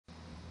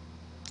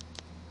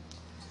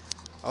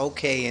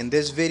Okay, in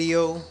this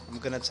video, I'm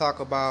going to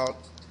talk about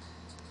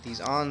these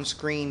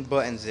on-screen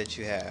buttons that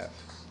you have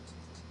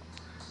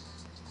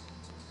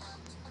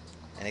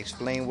and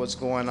explain what's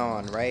going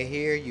on. Right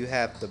here, you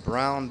have the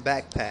brown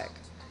backpack.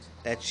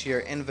 That's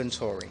your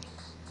inventory.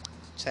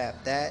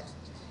 Tap that.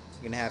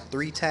 You're going to have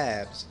 3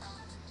 tabs.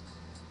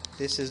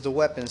 This is the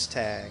weapons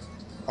tag.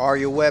 All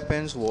your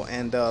weapons will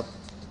end up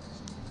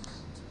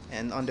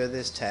and under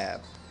this tab.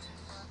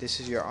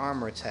 This is your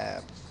armor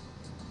tab.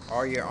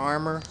 All your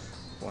armor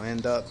will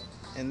end up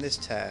in this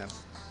tab.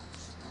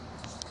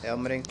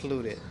 Helmet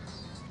included.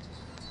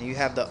 And you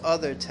have the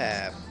other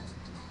tab.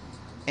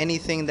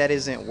 Anything that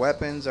isn't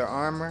weapons or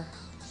armor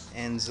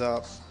ends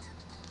up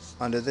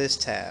under this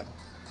tab.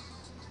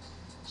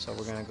 So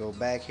we're going to go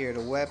back here to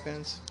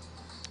weapons.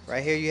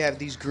 Right here you have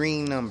these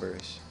green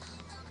numbers.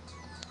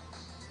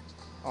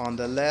 On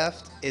the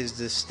left is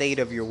the state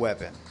of your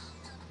weapon.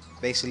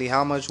 Basically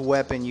how much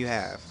weapon you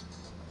have.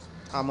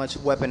 How much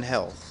weapon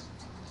health.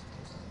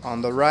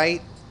 On the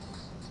right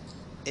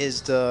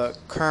is the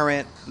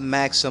current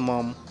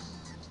maximum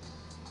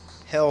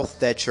health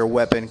that your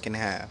weapon can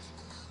have.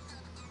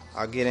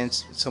 I'll get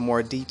into some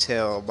more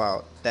detail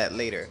about that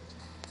later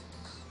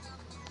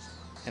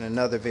in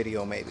another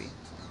video maybe.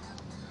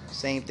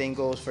 Same thing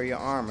goes for your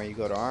armor. You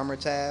go to armor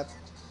tab.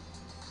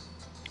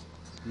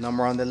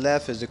 Number on the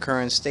left is the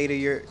current state of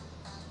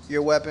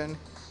your weapon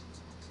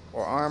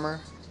or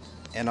armor,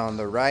 and on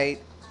the right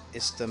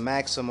it's the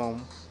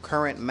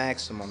current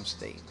maximum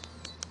state.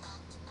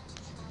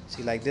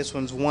 See, like this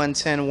one's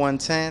 110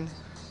 110.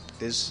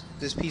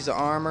 This piece of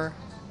armor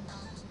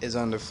is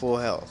under full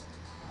health.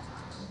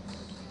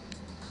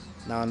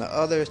 Now on the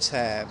other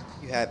tab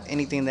you have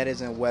anything that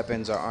isn't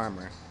weapons or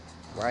armor.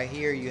 Right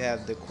here you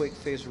have the quick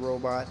fix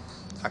robot.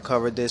 I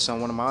covered this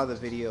on one of my other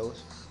videos.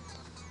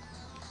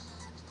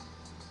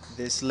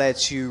 This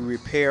lets you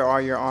repair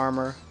all your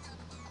armor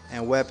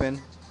and weapon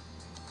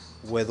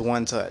with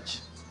one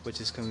touch,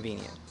 which is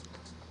convenient.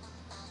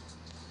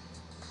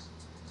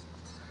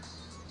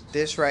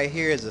 This right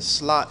here is a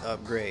slot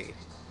upgrade.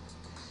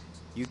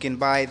 You can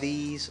buy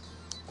these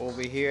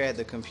over here at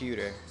the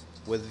computer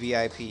with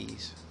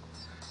VIPs.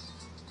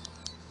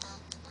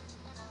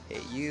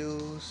 Hit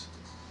use,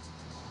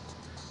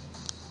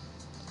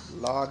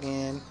 log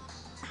in,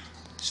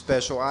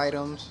 special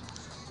items,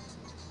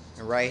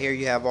 and right here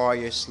you have all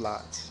your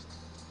slots,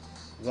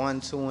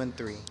 1, 2, and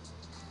 3.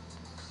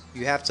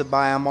 You have to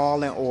buy them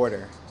all in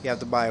order. You have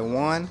to buy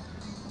 1,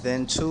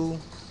 then 2,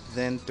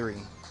 then 3.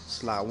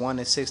 Slot 1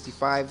 is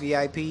 65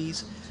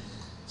 VIPs.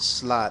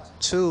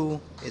 Slot 2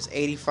 is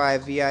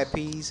 85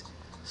 VIPs.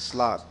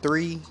 Slot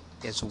 3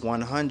 is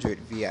 100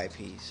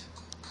 VIPs.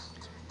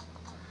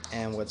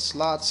 And what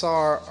slots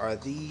are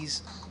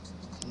these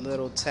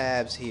little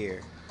tabs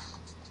here.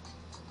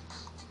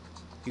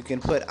 You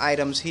can put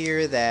items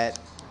here that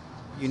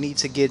you need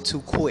to get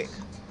to quick.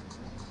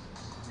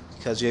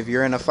 Because if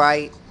you're in a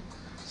fight,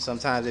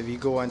 sometimes if you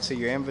go into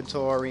your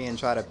inventory and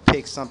try to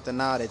pick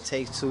something out, it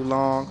takes too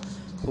long.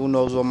 Who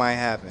knows what might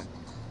happen.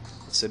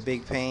 It's a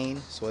big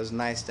pain, so it's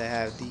nice to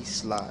have these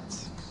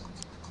slots.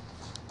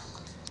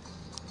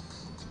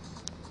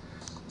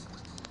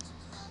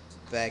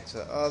 Back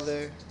to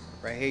other.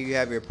 Right here you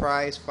have your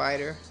prize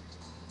fighter.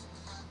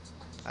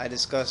 I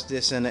discussed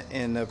this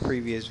in a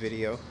previous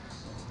video.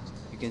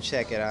 You can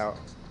check it out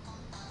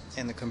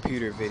in the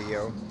computer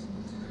video.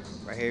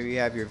 Right here you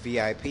have your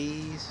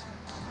VIPs.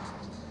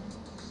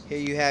 Here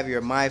you have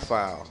your My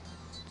File.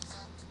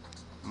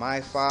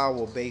 My File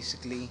will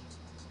basically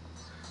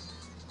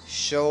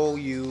show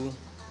you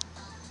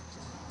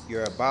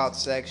your about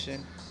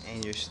section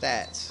and your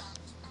stats.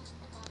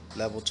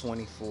 Level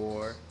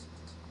 24,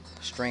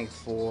 strength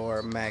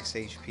 4, max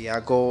HP.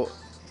 I'll go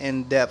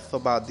in depth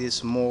about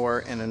this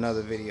more in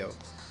another video.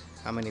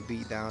 How many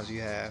beatdowns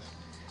you have.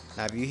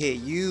 Now if you hit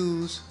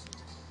use,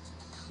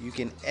 you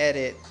can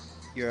edit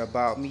your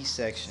about me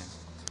section.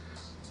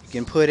 You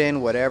can put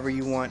in whatever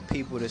you want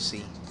people to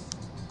see.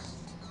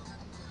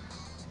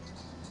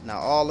 Now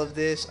all of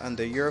this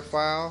under your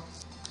file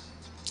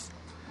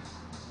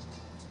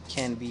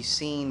can be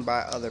seen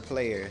by other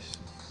players.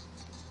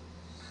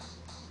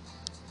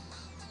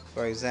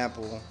 For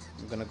example,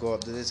 I'm gonna go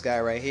up to this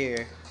guy right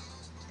here.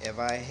 If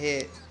I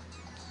hit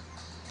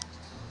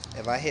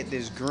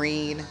this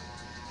green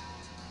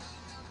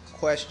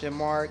question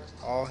mark,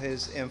 all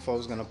his info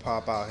is gonna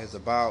pop out. His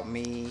about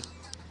me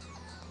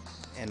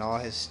and all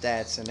his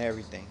stats and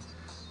everything.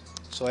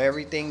 So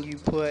everything you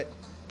put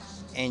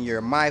in your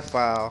My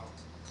File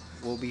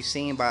will be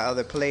seen by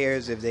other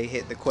players if they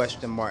hit the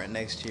question mark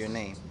next to your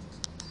name.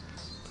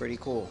 Pretty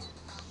cool.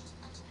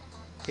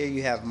 Here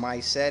you have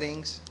My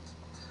Settings.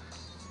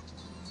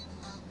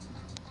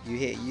 You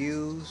hit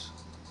use.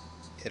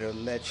 It'll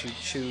let you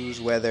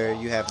choose whether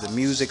you have the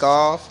music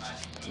off,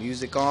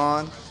 music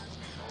on,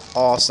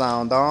 all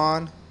sound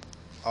on,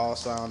 all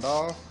sound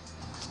off.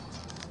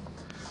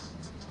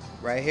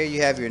 Right here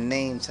you have your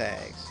name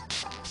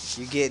tags.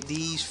 You get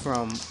these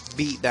from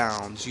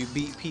beatdowns. You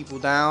beat people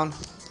down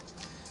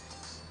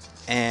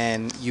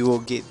and you will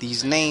get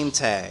these name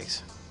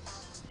tags.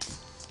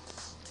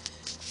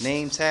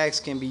 Name tags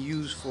can be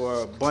used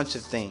for a bunch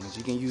of things.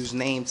 You can use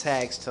name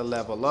tags to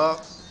level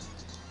up.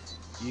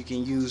 You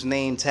can use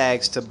name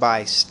tags to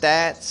buy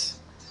stats.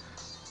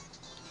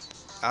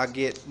 I'll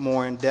get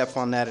more in depth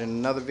on that in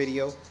another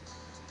video.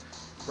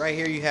 Right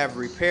here you have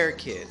repair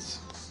kits.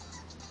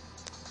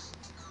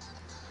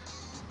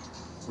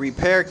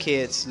 Repair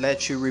kits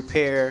let you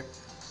repair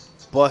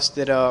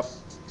busted up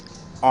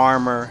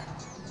armor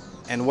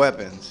and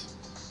weapons.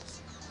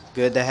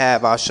 Good to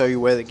have. I'll show you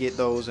where to get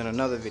those in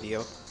another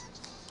video.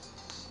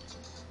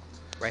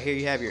 Right here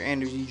you have your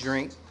energy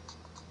drink.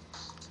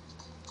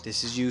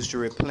 This is used to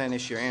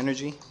replenish your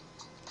energy.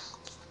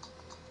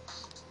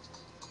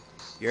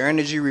 Your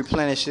energy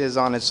replenishes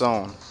on its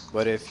own,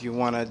 but if you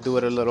want to do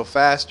it a little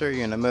faster,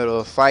 you're in the middle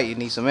of a fight, you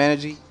need some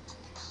energy,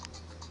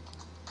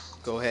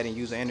 go ahead and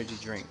use an energy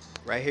drink.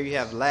 Right here you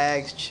have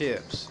Lags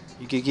chips.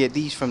 You can get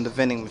these from the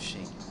vending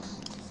machine.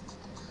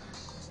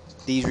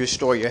 These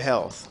restore your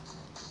health.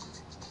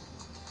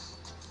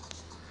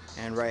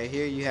 And right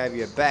here you have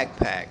your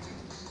backpack.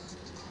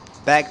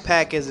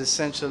 Backpack is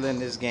essential in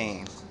this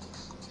game.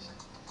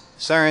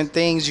 Certain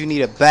things you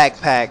need a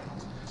backpack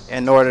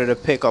in order to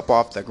pick up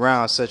off the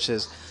ground, such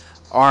as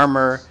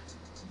armor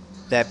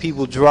that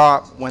people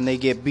drop when they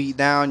get beat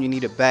down. You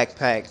need a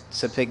backpack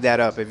to pick that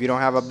up. If you don't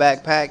have a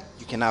backpack,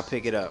 you cannot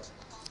pick it up.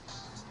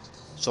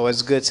 So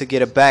it's good to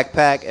get a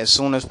backpack as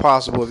soon as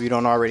possible if you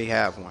don't already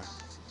have one.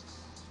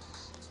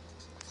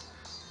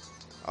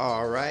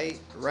 Alright,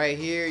 right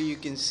here you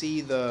can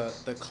see the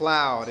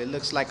cloud. It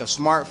looks like a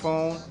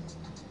smartphone,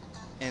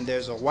 and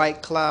there's a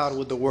white cloud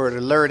with the word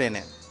alert in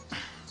it.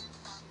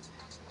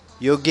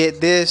 You'll get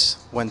this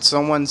when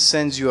someone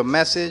sends you a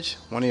message,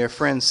 one of your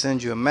friends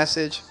sends you a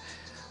message,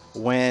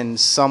 when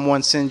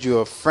someone sends you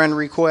a friend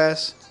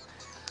request,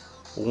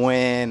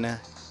 when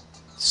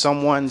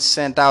someone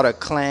sent out a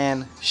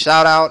clan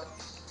shout out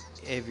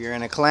if you're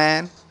in a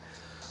clan,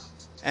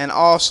 and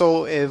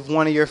also if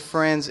one of your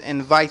friends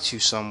invites you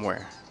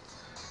somewhere.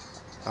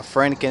 A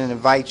friend can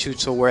invite you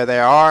to where they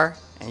are,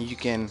 and you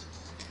can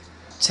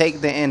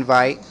take the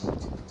invite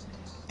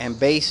and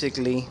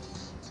basically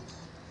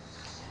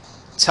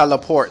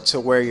teleport to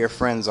where your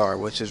friends are,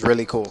 which is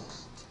really cool.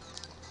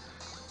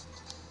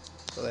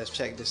 So let's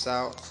check this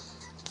out.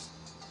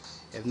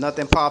 If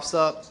nothing pops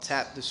up,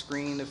 tap the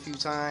screen a few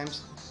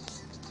times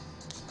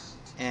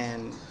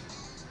and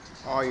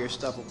all your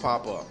stuff will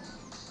pop up.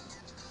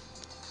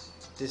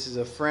 This is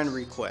a friend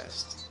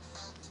request.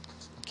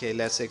 Okay,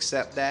 let's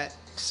accept that.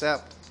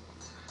 Accept.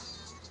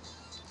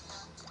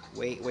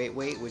 Wait.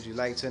 Would you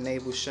like to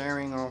enable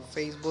sharing on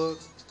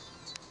Facebook?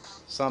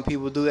 Some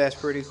people do. That's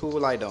pretty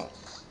cool. I don't.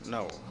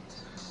 No.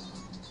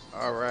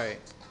 Alright.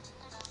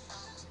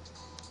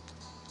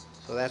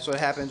 So that's what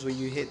happens when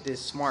you hit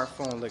this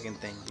smartphone looking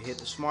thing. You hit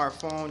the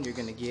smartphone, you're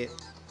gonna get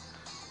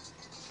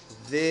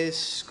this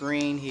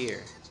screen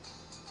here.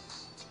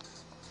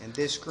 And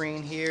this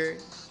screen here,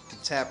 you can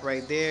tap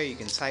right there, you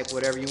can type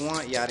whatever you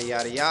want, yada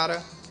yada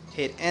yada.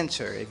 Hit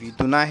enter. If you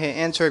do not hit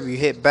enter, if you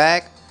hit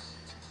back,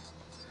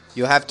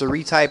 you'll have to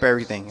retype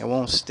everything. It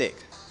won't stick.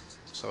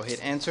 So hit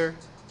enter.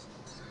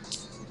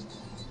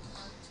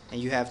 And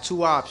you have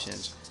two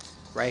options.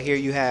 Right here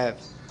you have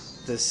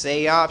the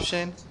say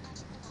option,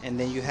 and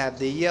then you have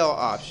the yell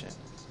option.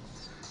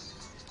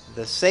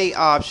 The say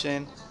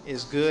option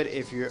is good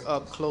if you're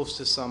up close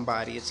to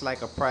somebody. It's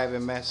like a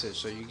private message.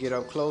 So you get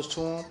up close to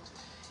them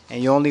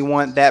and you only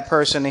want that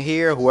person to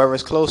hear,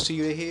 whoever's close to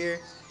you to hear,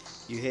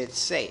 you hit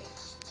say.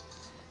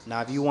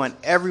 Now if you want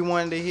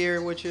everyone to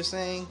hear what you're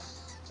saying,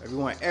 if you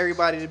want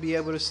everybody to be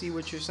able to see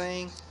what you're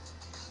saying,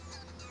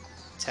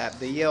 tap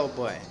the yell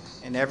button,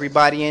 and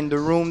everybody in the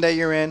room that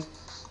you're in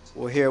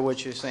will hear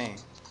what you're saying,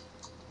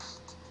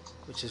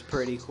 which is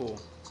pretty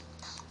cool.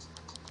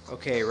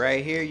 Okay,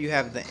 right here you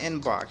have the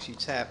inbox. You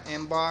tap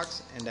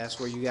inbox, and that's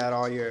where you got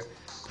all your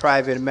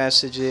private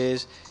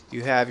messages.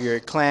 You have your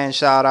clan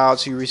shout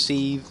outs you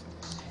receive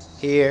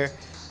here.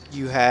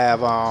 You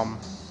have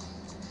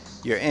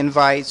your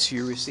invites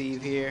you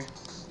receive here.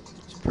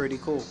 It's pretty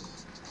cool.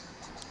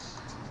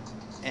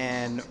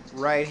 And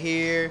right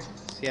here,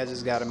 see, I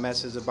just got a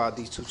message about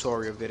these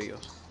tutorial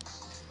videos.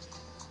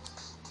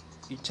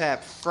 You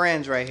tap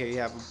friends right here. You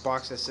have a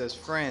box that says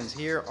friends.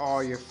 Here are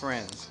all your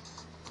friends.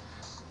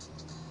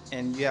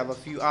 And you have a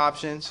few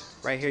options.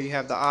 Right here you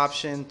have the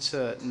option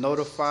to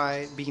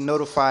be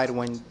notified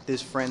when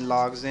this friend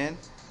logs in,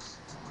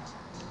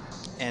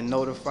 and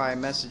notify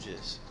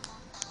messages.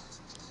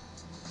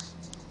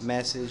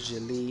 Message,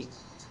 delete.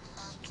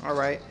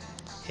 Alright,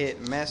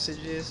 hit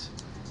messages.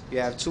 You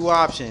have two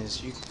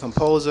options. You can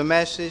compose a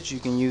message. You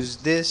can use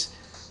this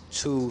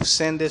to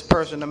send this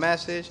person a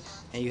message,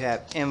 and you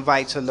have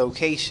invite to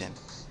location.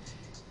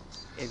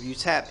 If you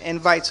tap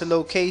invite to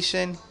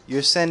location,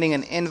 you're sending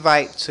an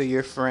invite to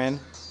your friend,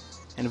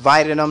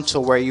 inviting them to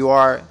where you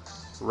are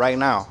right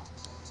now.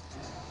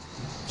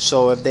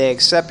 So if they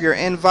accept your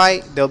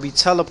invite, they'll be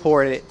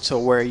teleported to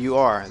where you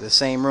are, the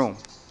same room.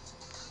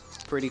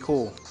 Pretty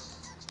cool.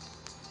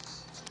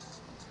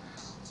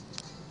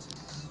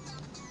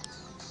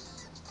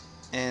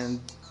 And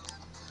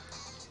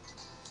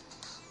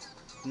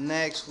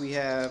Next we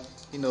have,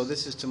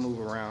 this is to move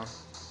around.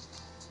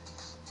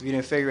 If you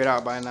didn't figure it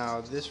out by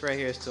now, this right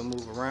here is to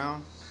move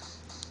around.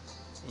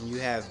 And you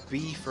have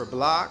B for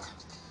block.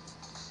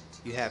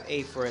 You have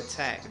A for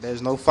attack.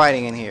 There's no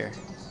fighting in here,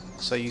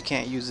 so you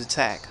can't use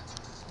attack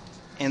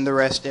in the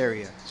rest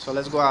area. So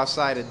let's go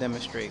outside to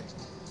demonstrate.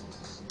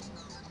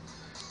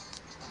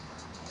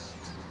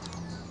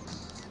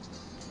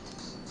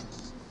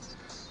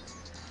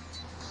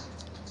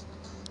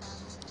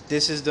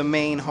 This is the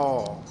main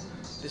hall.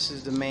 This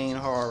is the main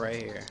hall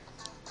right here.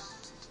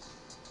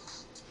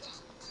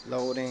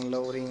 Loading,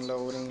 loading,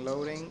 loading,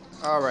 loading.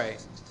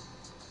 Alright.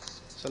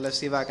 So let's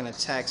see if I can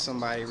attack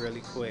somebody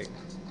really quick.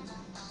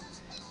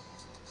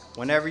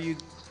 Whenever you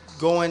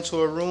go into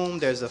a room,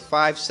 there's a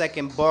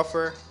 5-second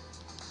buffer.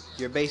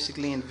 You're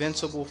basically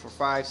invincible for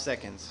 5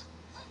 seconds.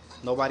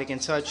 Nobody can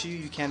touch you.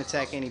 You can't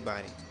attack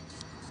anybody.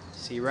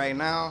 See, right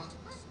now,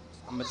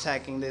 I'm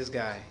attacking this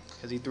guy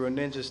because he threw a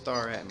ninja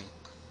star at me.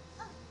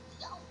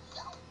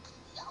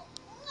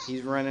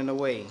 He's running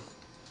away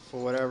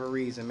for whatever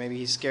reason. Maybe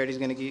he's scared he's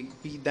going to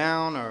get beat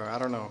down, or I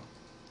don't know.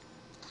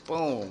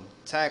 Boom.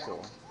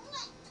 Tackle.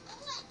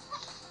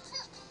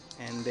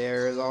 And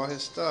there's all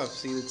his stuff.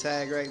 See the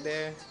tag right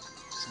there?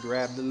 Let's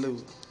grab the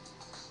loot.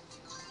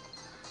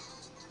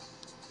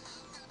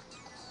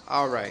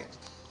 Alright.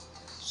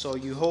 So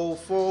you hold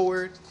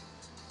forward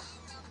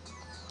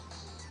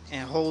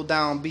and hold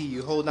down B.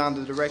 You hold down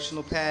the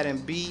directional pad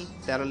and B.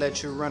 That'll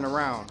let you run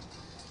around.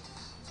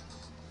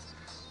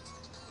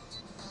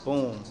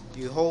 Boom.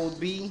 You hold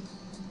B.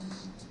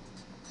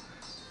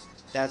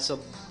 That's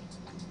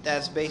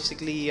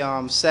basically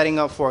setting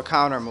up for a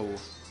counter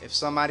move. If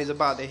somebody's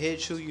about to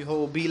hit you, you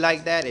hold B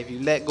like that. If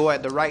you let go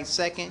at the right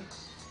second,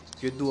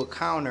 you'll do a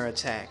counter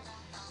attack.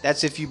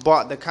 That's if you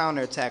bought the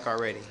counter attack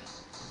already.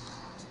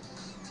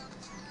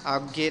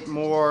 I'll get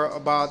more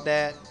about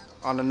that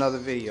on another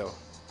video.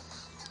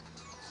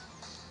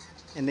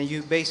 And then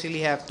you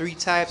basically have 3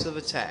 types of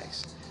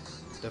attacks.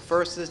 The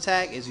first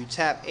attack is you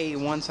tap A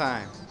 1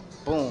 time.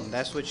 Boom,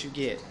 that's what you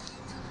get.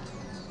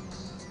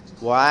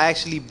 Well, I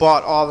actually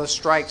bought all the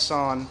strikes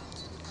on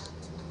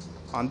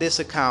this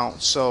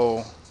account,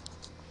 so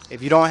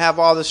if you don't have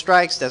all the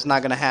strikes, that's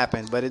not going to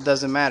happen. But it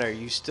doesn't matter.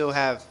 You still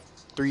have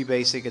 3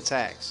 basic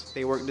attacks.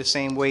 They work the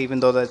same way,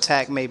 even though the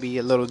attack may be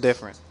a little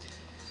different.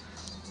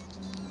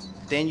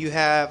 Then you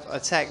have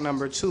attack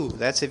number 2.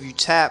 That's if you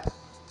tap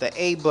the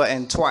A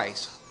button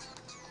twice.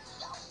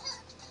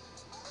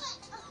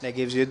 That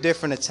gives you a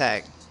different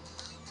attack.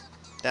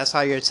 That's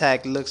how your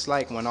attack looks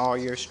like when all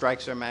your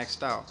strikes are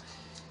maxed out.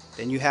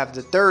 Then you have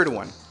the third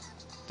one.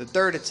 The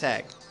third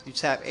attack. You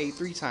tap A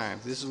 3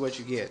 times. This is what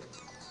you get.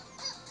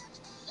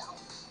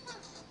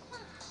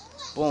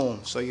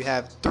 Boom. So you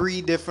have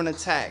 3 different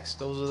attacks.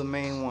 Those are the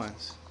main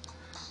ones.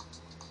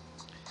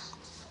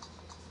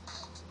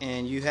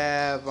 And you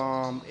have,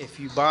 if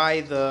you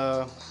buy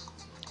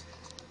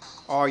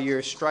all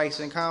your strikes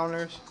and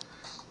counters,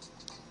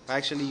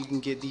 actually you can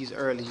get these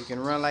early. You can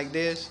run like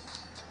this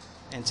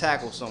and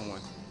tackle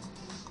someone.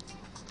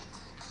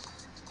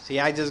 See,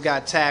 I just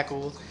got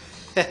tackled.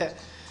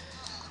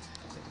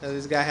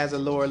 This guy has a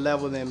lower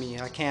level than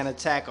me. I can't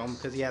attack him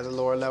because he has a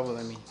lower level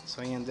than me.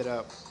 So he ended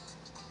up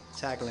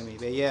tackling me.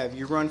 But yeah, if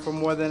you run for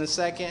more than a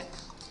second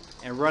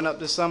and run up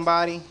to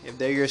somebody, if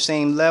they're your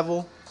same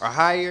level or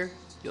higher,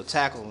 you'll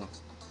tackle them,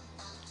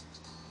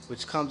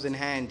 which comes in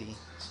handy.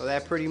 So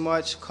that pretty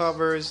much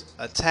covers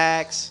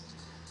attacks,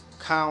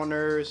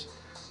 counters,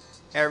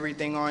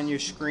 everything on your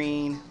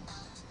screen.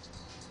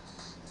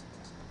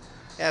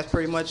 That's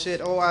pretty much it.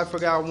 Oh, I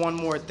forgot one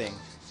more thing.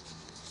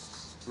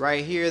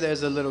 Right here,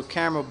 there's a little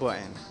camera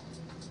button.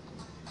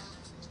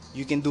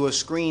 You can do a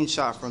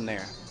screenshot from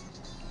there.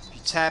 If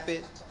you tap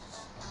it,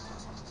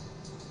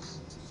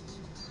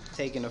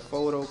 taking a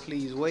photo,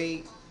 please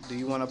wait. Do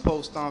you want to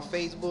post on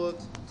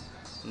Facebook?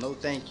 No,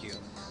 thank you.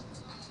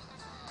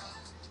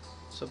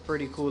 It's a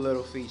pretty cool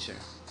little feature.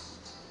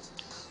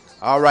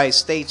 Alright,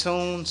 stay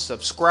tuned,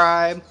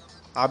 subscribe.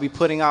 I'll be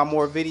putting out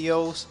more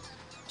videos.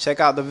 Check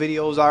out the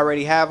videos I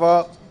already have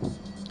up.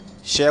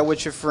 Share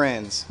with your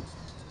friends.